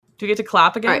Do we get to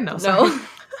clap again? Right, No.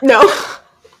 No.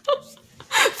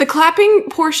 The clapping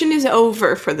portion is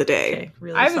over for the day. Okay,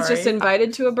 really I was sorry. just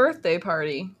invited to a birthday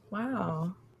party.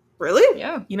 Wow. Really?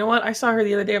 Yeah. You know what? I saw her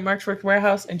the other day at Mark's Work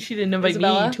Warehouse, and she didn't invite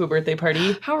Isabella? me to a birthday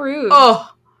party. How rude.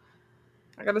 Oh,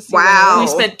 I gotta see. Wow. we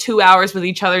spent 2 hours with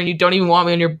each other, and you don't even want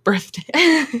me on your birthday.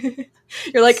 that.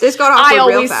 You're like, This got I awkward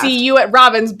real always fast. see you at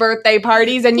Robin's birthday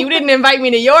parties, and you didn't invite me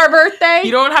to your birthday.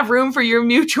 You don't have room for your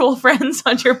mutual friends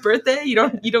on your birthday. You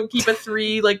don't keep a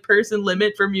 3 person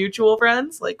limit for mutual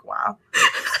friends. Like, wow,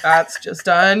 that's just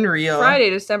unreal. Friday,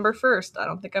 December 1st. I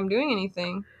don't think I'm doing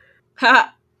anything.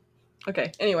 Ha.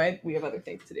 Okay. Anyway, we have other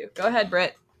things to do. Go ahead,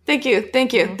 Britt. Thank you.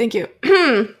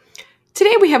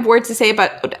 Today we have words to say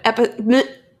about it.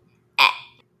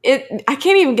 I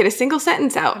can't even get a single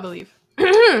sentence I out. believe.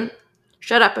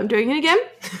 Shut up. I'm doing it again.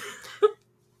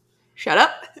 Shut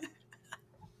up.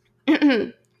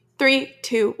 3,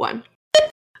 2, 1.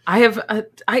 I have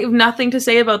nothing to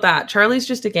say about that. Charlie's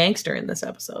just a gangster in this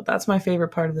episode. That's my favorite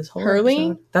part of this whole Hurley?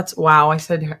 episode. That's wow. I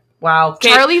said wow. Okay,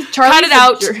 Charlie's cut it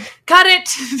out. a- Cut it.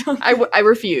 I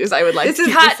refuse. I would like This to is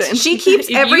keep cut. this in. She keeps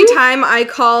every time I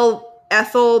call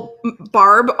Ethel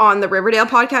Barb on the Riverdale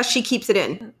podcast, she keeps it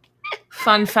in.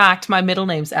 Fun fact: my middle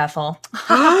name's Ethel.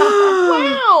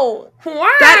 Wow.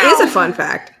 That is a fun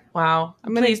fact. Wow.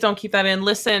 Please don't keep that in.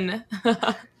 Listen.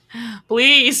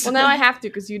 Please. Well, now I have to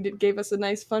because you gave us a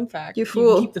nice fun fact. You You can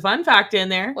fool. keep the fun fact in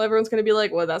there. Well, everyone's going to be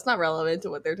like, well, that's not relevant to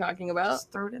what they're talking about.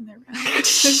 Just throw it in there. At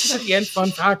the end,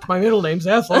 fun fact: my middle name's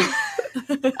Ethel. You're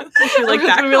like Everyone's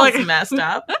that gonna be girl's like- messed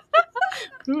up.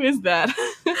 Who is that?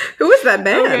 Who is that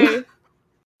man? Okay.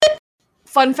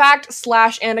 Fun fact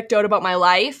 / anecdote about my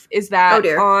life is that Oh,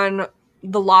 dear. on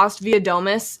the Lost Via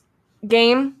Domus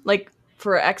game, like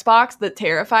for Xbox, that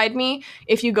terrified me.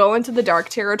 If you go into the dark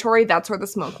territory, that's where the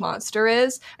smoke monster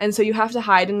is. And so you have to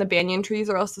hide in the banyan trees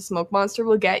or else the smoke monster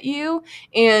will get you.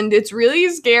 And it's really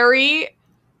scary.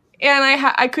 And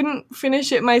I couldn't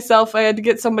finish it myself. I had to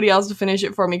get somebody else to finish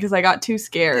it for me because I got too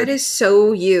scared. That is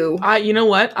so you. You know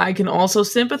what? I can also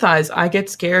sympathize. I get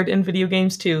scared in video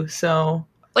games too. So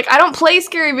Like, I don't play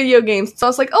scary video games, so I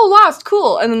was like, oh, Lost,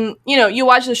 cool. And then, you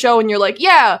watch the show and you're like,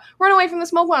 yeah, run away from the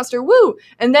smoke monster, woo!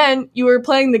 And then you were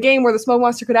playing the game where the smoke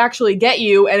monster could actually get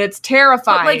you, and it's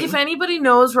terrifying. But, if anybody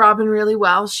knows Robin really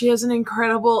well, she has an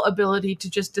incredible ability to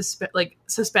just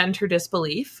suspend her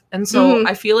disbelief. And so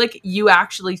I feel like you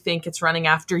actually think it's running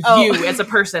after you as a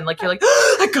person. Like, you're like,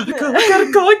 I gotta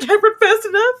go, I can't run fast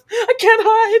enough, I can't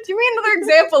hide. Give me another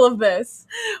example of this,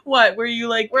 What? Where you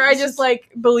like... where I just,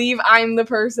 believe I'm the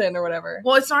person or whatever.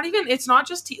 Well, it's not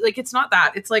just, it's not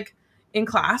that. It's like, in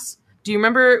class, do you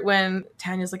remember when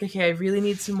Tanya's like, okay, I really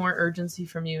need some more urgency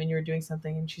from you, and you were doing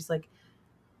something, and she's like,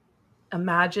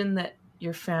 imagine that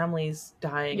your family's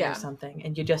dying or something,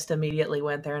 and you just immediately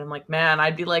went there, and I'm like, man,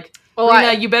 I'd be like,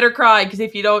 Rena, you better cry, because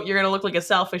if you don't, you're gonna look like a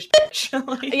selfish bitch.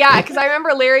 Like, Yeah, because I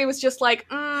remember Larry was just like,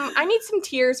 I need some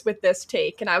tears with this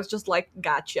take, and I was just like,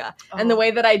 gotcha. And the way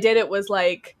that I did it was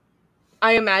like,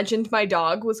 I imagined my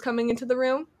dog was coming into the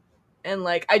room, and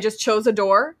I just chose a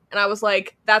door, and I was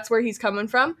like, that's where he's coming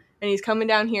from, and he's coming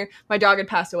down here. My dog had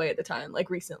passed away at the time,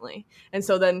 recently, and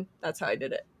so then that's how I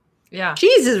did it. yeah,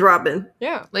 Jesus, Robin.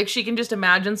 Yeah. like she can just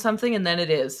imagine something, and then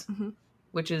it is,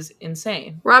 which is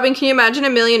insane. Robin, can you imagine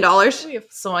 $1 million?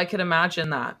 So I could imagine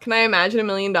that. Can I imagine $1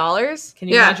 million? Can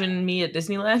you imagine me at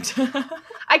Disneyland?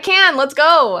 I can. Let's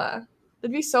go.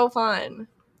 That'd be so fun.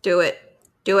 Do it.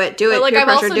 Do it. But, Peer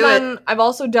pressure, I've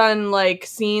also done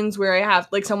scenes where I have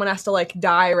someone has to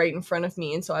die right in front of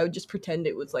me, and so I would just pretend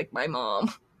it was my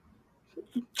mom,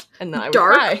 and then I would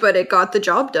Dark, cry. but it got the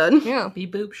job done. Yeah,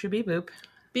 Beep boop, shabeep boop.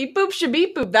 beep boop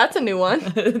shabeep boop. That's a new one.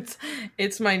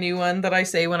 It's my new one that I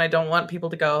say when I don't want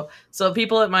people to go. So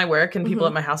people at my work and people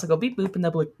at my house will go beep boop, and they'll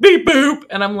be like beep boop,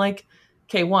 and I'm like,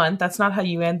 okay, 1, that's not how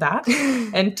you end that,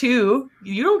 and 2,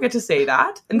 you don't get to say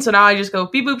that, and so now I just go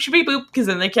beep boop shabeep boop because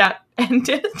then they can't end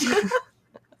it.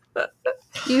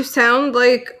 You sound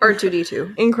like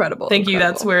R2-D2. Incredible. Thank you.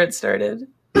 incredible. That's where it started.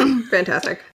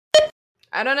 Fantastic.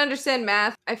 I don't understand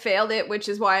math. I failed it, which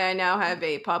is why I now have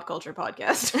a pop culture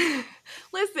podcast.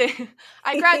 Listen,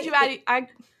 I graduated.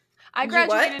 I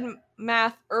graduated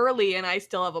math early, and I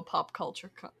still have a pop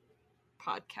culture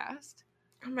podcast.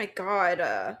 Oh my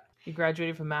god. You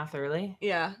graduated from math early?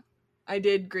 Yeah, I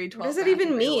did grade 12. What does it math even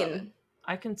in grade mean? 11.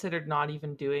 I considered not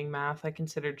even doing math. I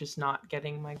considered just not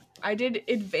getting my... I did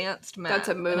advanced math. That's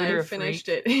a mood. And You're I a finished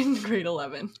it in grade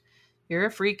 11. You're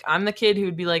a freak. I'm the kid who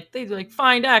would be like, they'd be like,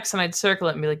 find X, and I'd circle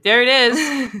it and be like, there it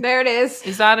is. There it is.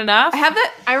 Is that enough? I have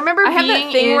that. I remember I have that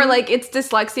being thing where in- like it's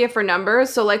dyslexia for numbers.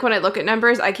 So like when I look at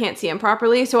numbers, I can't see them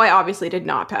properly. So I obviously did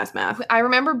not pass math. I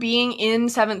remember being in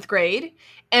 7th grade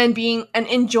and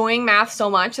enjoying math so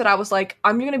much that I was like,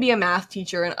 I'm going to be a math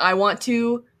teacher and I want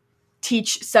to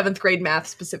teach 7th grade math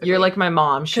specifically. You're like my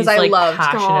mom. She's 'Cause I like loved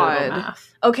passionate God. about math.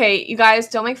 Okay, you guys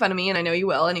don't make fun of me, and I know you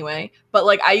will anyway, but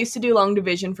like I used to do long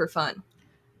division for fun.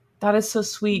 That is so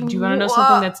sweet. Do you want to know Wha-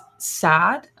 something that's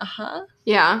sad? Uh-huh.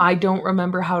 Yeah. I don't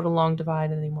remember how to long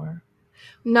divide anymore.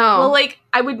 No. Well, like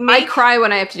I would I make cry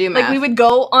when I have to do math. like we would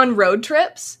go on road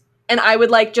trips and I would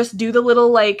like just do the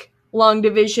little like long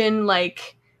division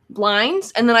like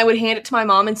lines, and then I would hand it to my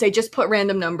mom and say, just put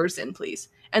random numbers in, please.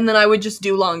 And then I would just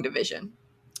do long division.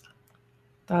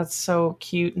 That's so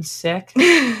cute and sick.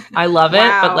 I love it,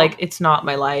 Wow. but like it's not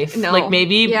my life. No. Like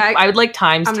maybe Yeah, I would like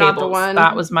times I'm not the tables. one.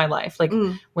 That was my life. Like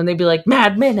Mm. when they'd be like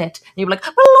mad minute, and you'd be like,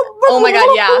 Oh my God,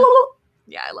 yeah.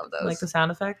 Yeah, I love those. like the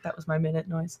sound effect. That was my minute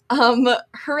noise.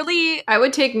 Hurley, I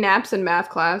would take naps in math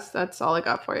class. That's all I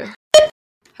got for you.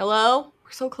 hello?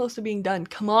 We're so close to being done.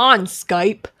 Come on,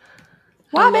 Skype.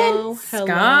 Woman.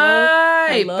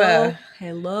 Skype. Hello.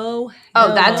 Hello.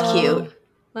 Oh, that's hello. cute.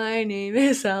 My name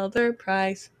is Elder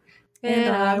Price.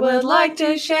 And I would like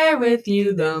to share with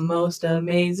you the most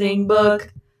amazing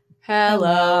book.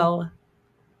 Hello.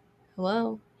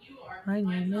 Hello. My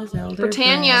name is Elder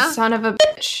Britannia. Price. Son of a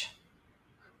bitch.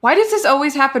 Why does this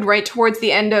always happen right towards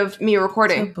the end of me It's a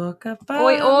recording? book about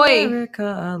Oi, oi. America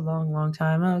a long, long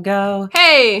time ago.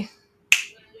 Hey.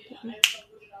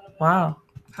 Wow.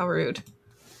 How rude.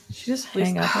 She just At least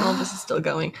hang up. all of this is still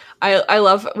going. I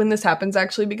love when this happens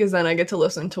actually because then I get to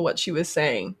listen to what she was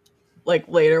saying. Like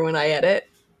later when I edit.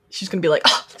 She's gonna be like,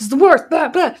 oh, this is the worst, blah,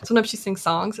 blah. Sometimes she sings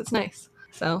songs. It's nice.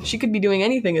 So she could be doing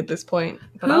anything at this point.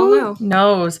 But I don't know. Who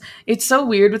knows? It's so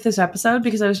weird with this episode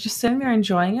because I was just sitting there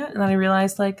enjoying it, and then I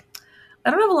realized like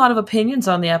I don't have a lot of opinions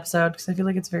on the episode because I feel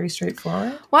like it's very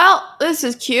straightforward. Well, this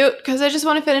is cute because I just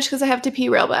want to finish because I have to pee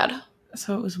real bad.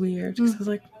 So it was weird. 'Cause I was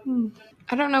like,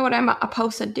 I don't know what I'm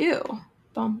supposed to do.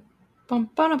 Bum, bum,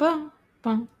 ba, bum,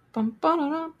 bum, bum, ba,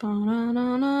 da, ba, na,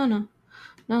 na, na, na.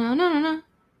 Na, na, na,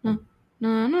 na.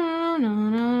 Na, na, na, na,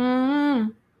 na,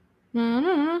 na, na,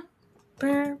 na.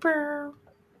 burr, burr,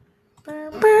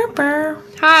 burr, burr, burr.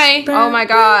 Hi. Oh my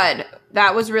god.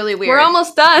 That was really weird. We're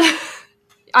almost done.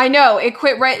 I know. It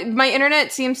quit right. My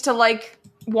internet seems to like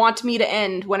want me to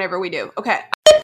end whenever we do. Okay.